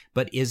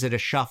 but is it a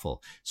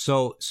shuffle?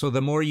 So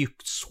the more you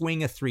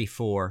swing a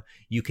 3/4,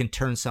 you can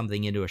turn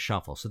something into a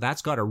shuffle. So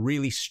that's got a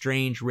really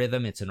strange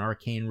rhythm. It's an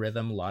arcane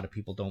rhythm. A lot of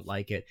people don't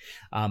like it,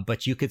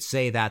 but you could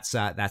say that's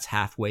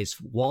halfway's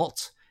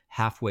waltz,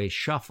 halfway's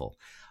shuffle.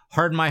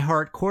 Hard My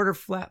Heart, Quarter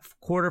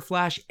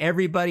Flash,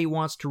 Everybody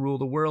Wants to Rule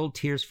the World,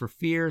 Tears for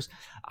Fears,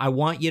 I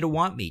Want You to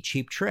Want Me,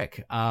 Cheap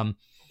Trick. The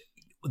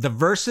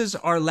verses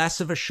are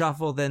less of a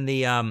shuffle than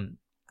the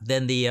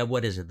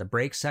what is it, the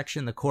break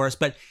section, the chorus,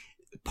 but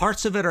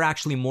Parts of it are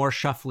actually more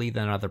shuffly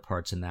than other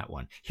parts in that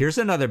one. Here's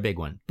another big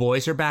one.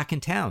 Boys Are Back in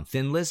Town,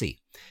 Thin Lizzy.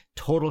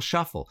 Total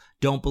shuffle.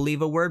 Don't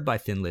Believe a Word by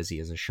Thin Lizzy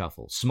is a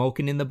shuffle.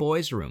 Smoking in the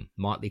Boys' Room,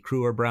 Motley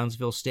Crue or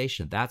Brownsville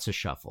Station, that's a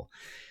shuffle.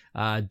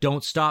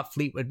 Don't Stop,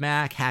 Fleetwood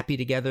Mac. Happy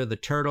Together, The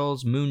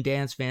Turtles.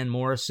 Moondance, Van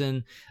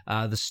Morrison.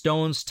 The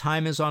Stones,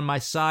 Time Is on My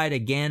Side.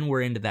 Again,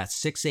 we're into that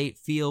 6/8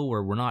 feel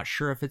where we're not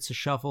sure if it's a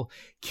shuffle.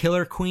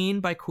 Killer Queen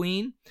by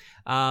Queen.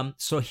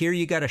 So here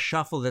you got a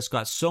shuffle that's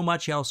got so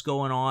much else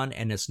going on,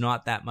 and it's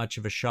not that much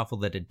of a shuffle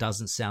that it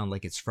doesn't sound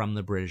like it's from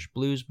the British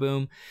blues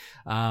boom.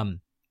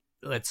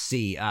 Let's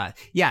see.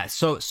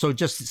 So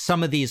just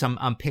some of these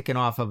I'm picking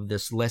off of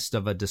this list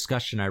of a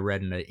discussion I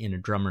read in a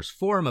drummer's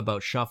forum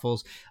about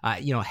shuffles.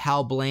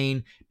 Hal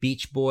Blaine,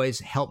 Beach Boys,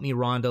 Help Me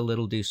Rhonda,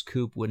 Little Deuce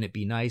Coupe, Wouldn't It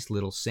Be Nice,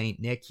 Little Saint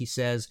Nick, he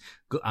says.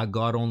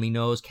 God Only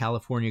Knows,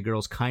 California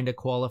Girls kinda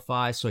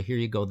qualify. So here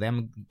you go,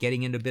 them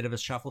getting into a bit of a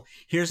shuffle.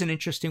 Here's an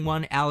interesting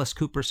one. Alice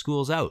Cooper,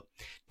 School's Out.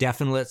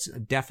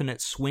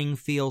 Definite swing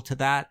feel to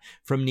that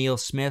from Neil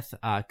Smith.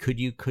 Could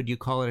you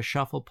call it a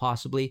shuffle?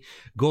 Possibly.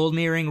 Gold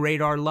Earring,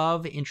 Radar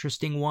Love,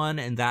 interesting one,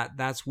 and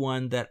that's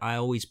one that I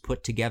always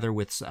put together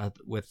with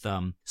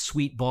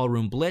Sweet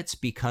Ballroom Blitz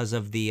because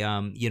of the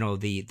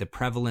the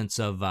prevalence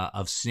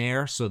of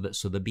snare, so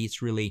the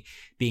beats really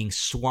being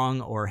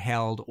swung or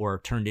held or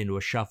turned into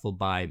a shuffle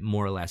by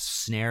more or less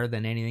snare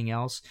than anything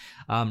else.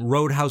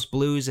 Roadhouse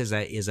Blues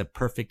is a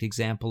perfect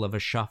example of a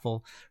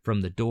shuffle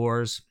from the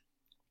Doors.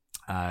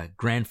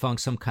 Grand Funk,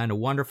 Some Kind of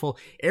Wonderful.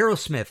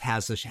 Aerosmith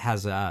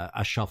has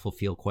a shuffle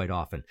feel quite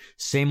often.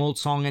 Same Old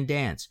Song and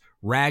Dance.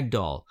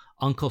 Ragdoll,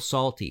 Uncle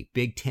Salty,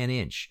 Big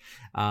 10-inch.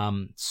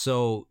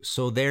 So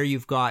there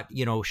you've got,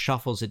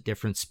 shuffles at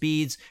different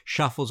speeds,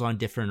 shuffles on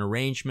different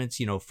arrangements,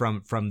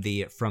 from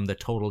the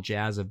total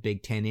jazz of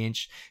Big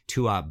 10-inch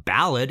to a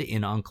ballad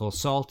in Uncle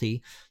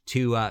Salty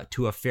to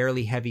a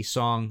fairly heavy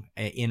song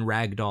in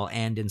Ragdoll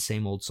and in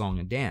Same Old Song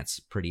and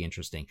Dance. Pretty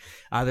interesting.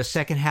 The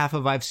second half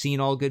of I've Seen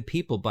All Good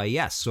People by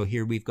Yes. So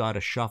here we've got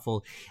a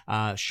shuffle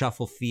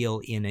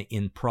feel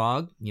in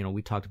prog.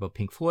 We talked about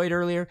Pink Floyd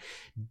earlier.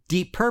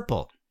 Deep Purple.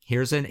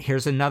 Here's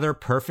another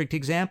perfect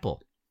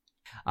example.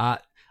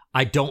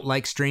 I don't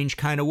like Strange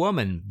Kind of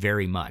Woman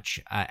very much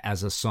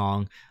as a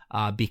song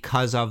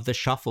because of the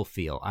shuffle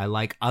feel. I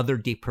like other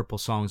Deep Purple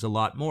songs a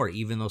lot more,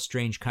 even though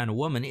Strange Kind of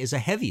Woman is a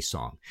heavy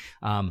song.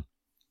 And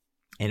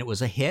it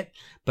was a hit,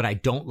 but I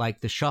don't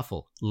like the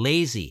shuffle.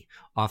 Lazy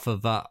off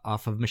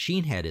of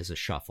Machine Head is a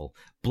shuffle.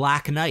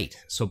 Black Knight.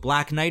 So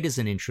Black Knight is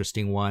an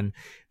interesting one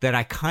that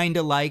I kind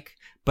of like.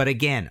 But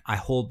again, I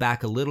hold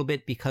back a little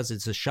bit because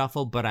it's a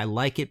shuffle, but I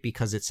like it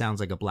because it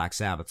sounds like a Black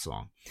Sabbath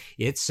song.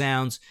 It's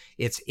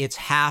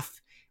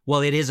half,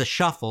 well, it is a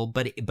shuffle,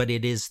 but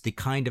it is the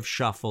kind of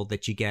shuffle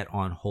that you get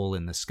on Hole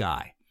in the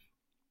Sky.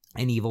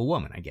 An Evil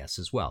Woman, I guess,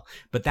 as well.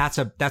 But that's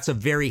a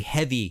very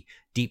heavy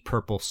Deep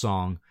Purple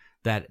song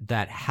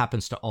that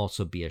happens to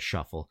also be a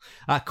shuffle.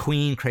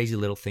 Queen, Crazy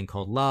Little Thing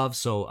Called Love.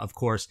 So, of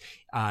course,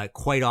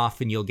 quite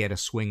often you'll get a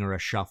swing or a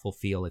shuffle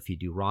feel if you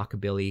do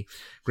rockabilly.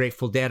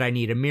 Grateful Dead, I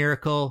Need a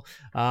Miracle.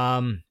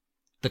 The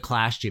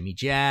Clash, Jimmy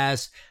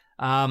Jazz.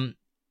 Joe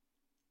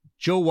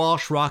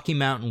Walsh, Rocky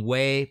Mountain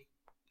Way.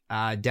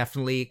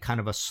 Definitely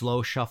kind of a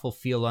slow shuffle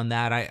feel on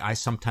that. I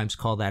sometimes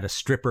call that a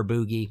stripper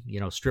boogie,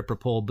 stripper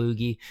pole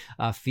boogie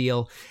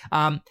feel.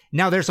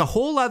 Now, there's a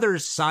whole other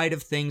side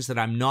of things that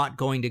I'm not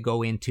going to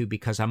go into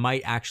because I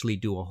might actually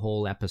do a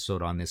whole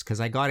episode on this because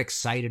I got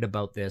excited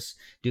about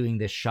doing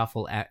this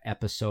shuffle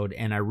episode,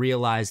 and I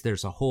realized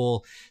there's a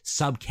whole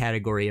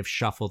subcategory of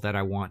shuffle that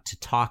I want to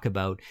talk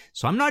about.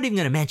 So I'm not even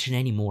going to mention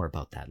any more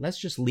about that. Let's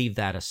just leave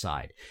that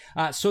aside.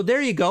 So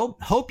there you go.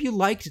 Hope you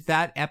liked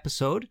that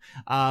episode.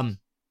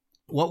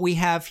 What we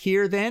have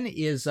here then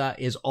is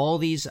all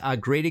these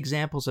great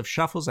examples of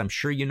shuffles. I'm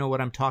sure you know what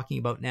I'm talking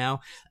about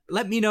now.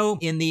 Let me know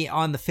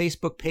on the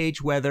Facebook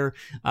page whether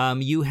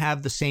you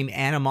have the same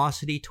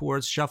animosity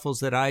towards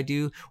shuffles that I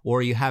do,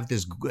 or you have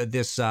this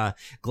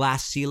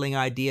glass ceiling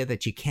idea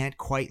that you can't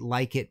quite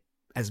like it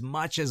as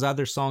much as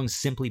other songs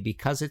simply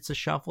because it's a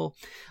shuffle.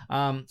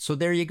 So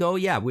there you go.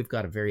 Yeah, we've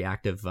got a very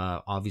active,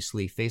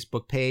 obviously,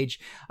 Facebook page.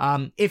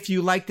 If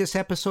you like this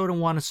episode and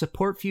want to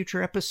support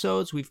future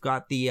episodes, we've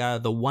got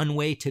the one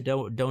way to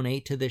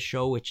donate to this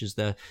show, which is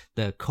the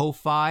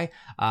Ko-Fi,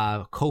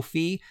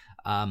 Ko-fi.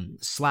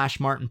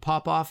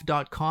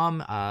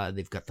 /MartinPopoff.com.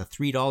 They've got the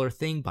 $3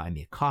 thing, buy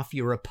me a coffee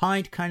or a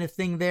pint kind of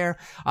thing there.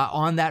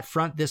 On that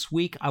front this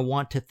week, I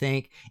want to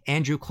thank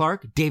Andrew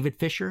Clark, David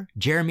Fisher,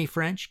 Jeremy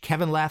French,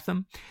 Kevin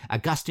Latham,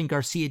 Agustin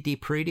Garcia de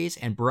Paredes,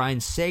 and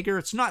Brian Sager.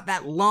 It's not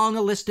that long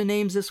a list of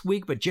names this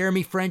week, but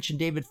Jeremy French and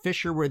David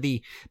Fisher were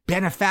the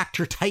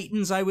benefactor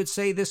titans, I would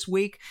say, this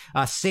week,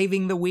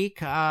 saving the week.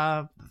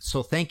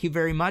 So thank you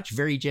very much.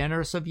 Very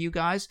generous of you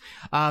guys.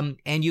 And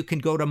you can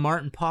go to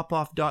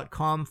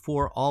martinpopoff.com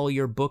for all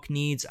your book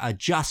needs.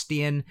 Just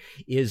In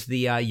is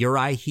the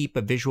Uriah Heep,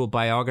 a visual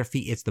biography.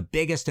 It's the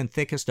biggest and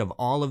thickest of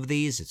all of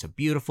these. It's a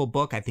beautiful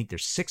book. I think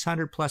there's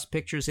 600 plus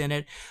pictures in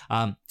it.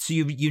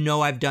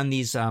 So I've done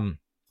these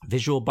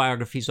Visual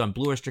biographies on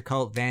Blue Oyster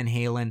Cult, Van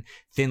Halen,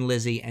 Thin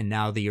Lizzy, and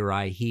now the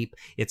Uriah Heep.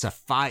 It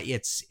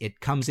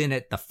comes in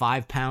at the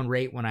 £5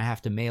 rate when I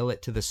have to mail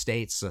it to the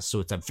States. So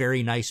it's a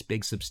very nice,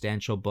 big,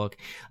 substantial book.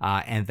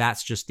 And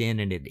that's just in,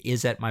 and it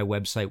is at my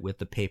website with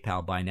the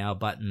PayPal Buy Now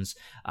buttons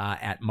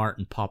at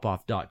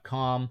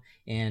martinpopoff.com.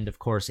 And of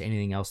course,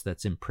 anything else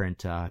that's in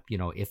print,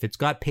 if it's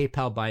got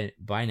PayPal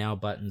Buy Now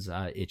buttons,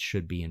 it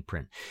should be in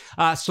print.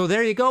 So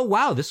there you go.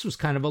 Wow, this was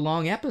kind of a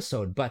long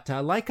episode, but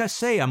like I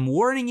say, I'm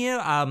warning you.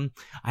 I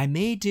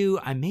may do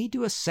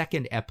a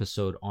second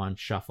episode on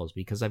shuffles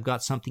because I've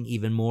got something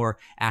even more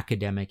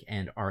academic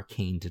and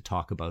arcane to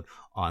talk about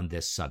on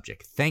this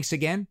subject. Thanks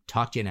again.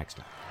 Talk to you next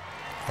time.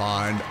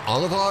 Find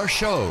all of our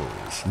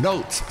shows,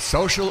 notes,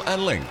 social,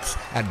 and links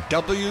at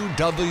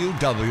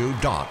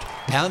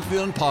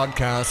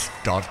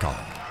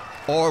www.pantheonpodcast.com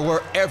or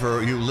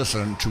wherever you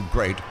listen to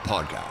great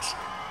podcasts.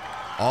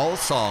 All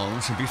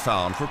songs can be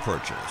found for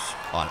purchase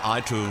on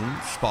iTunes,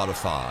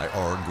 Spotify,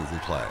 or Google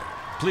Play.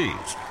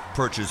 Please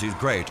purchase these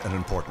great and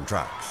important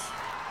tracks.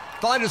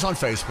 Find us on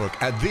Facebook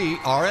at the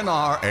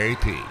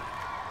RNRAP.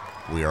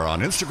 We are on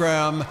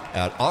Instagram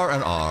at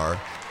RNR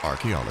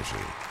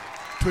Archaeology.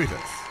 Tweet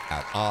us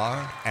at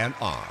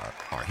RNR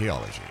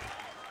Archaeology.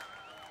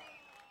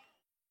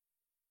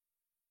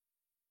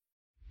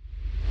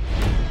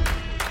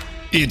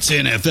 It's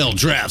NFL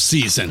draft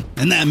season,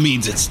 and that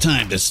means it's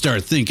time to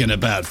start thinking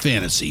about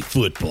fantasy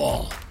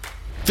football.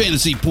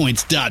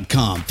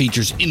 FantasyPoints.com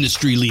features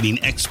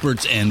industry-leading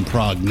experts and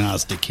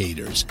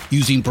prognosticators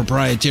using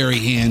proprietary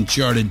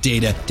hand-charted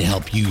data to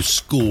help you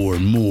score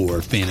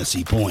more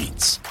fantasy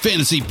points.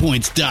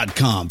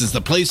 FantasyPoints.com is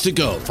the place to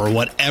go for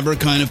whatever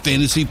kind of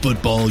fantasy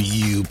football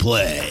you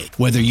play.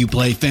 Whether you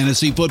play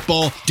fantasy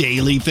football,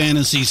 daily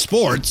fantasy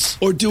sports,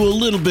 or do a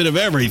little bit of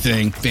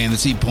everything,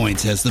 Fantasy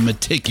Points has the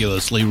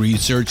meticulously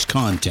researched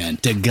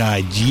content to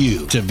guide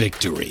you to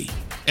victory.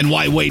 And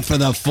why wait for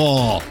the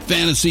fall?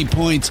 Fantasy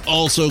Points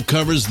also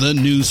covers the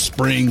new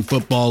spring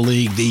football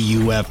league, the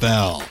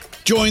UFL.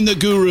 Join the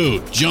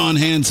guru, John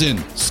Hansen,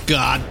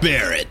 Scott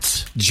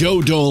Barrett,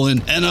 Joe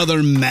Dolan, and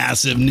other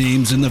massive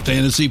names in the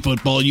fantasy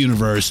football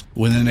universe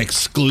with an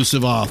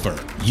exclusive offer.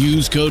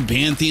 Use code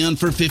Pantheon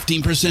for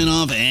 15%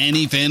 off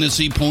any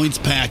Fantasy Points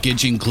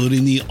package,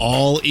 including the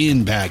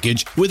all-in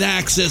package, with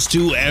access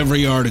to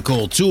every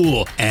article,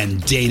 tool,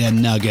 and data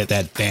nugget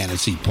that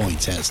Fantasy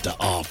Points has to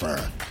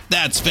offer.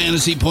 That's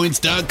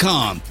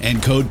FantasyPoints.com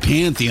and code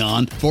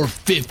Pantheon for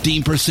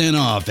 15%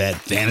 off at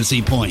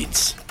Fantasy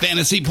Points.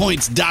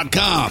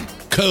 FantasyPoints.com,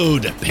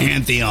 code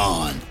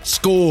Pantheon.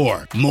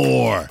 Score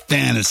more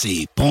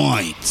fantasy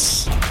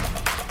points.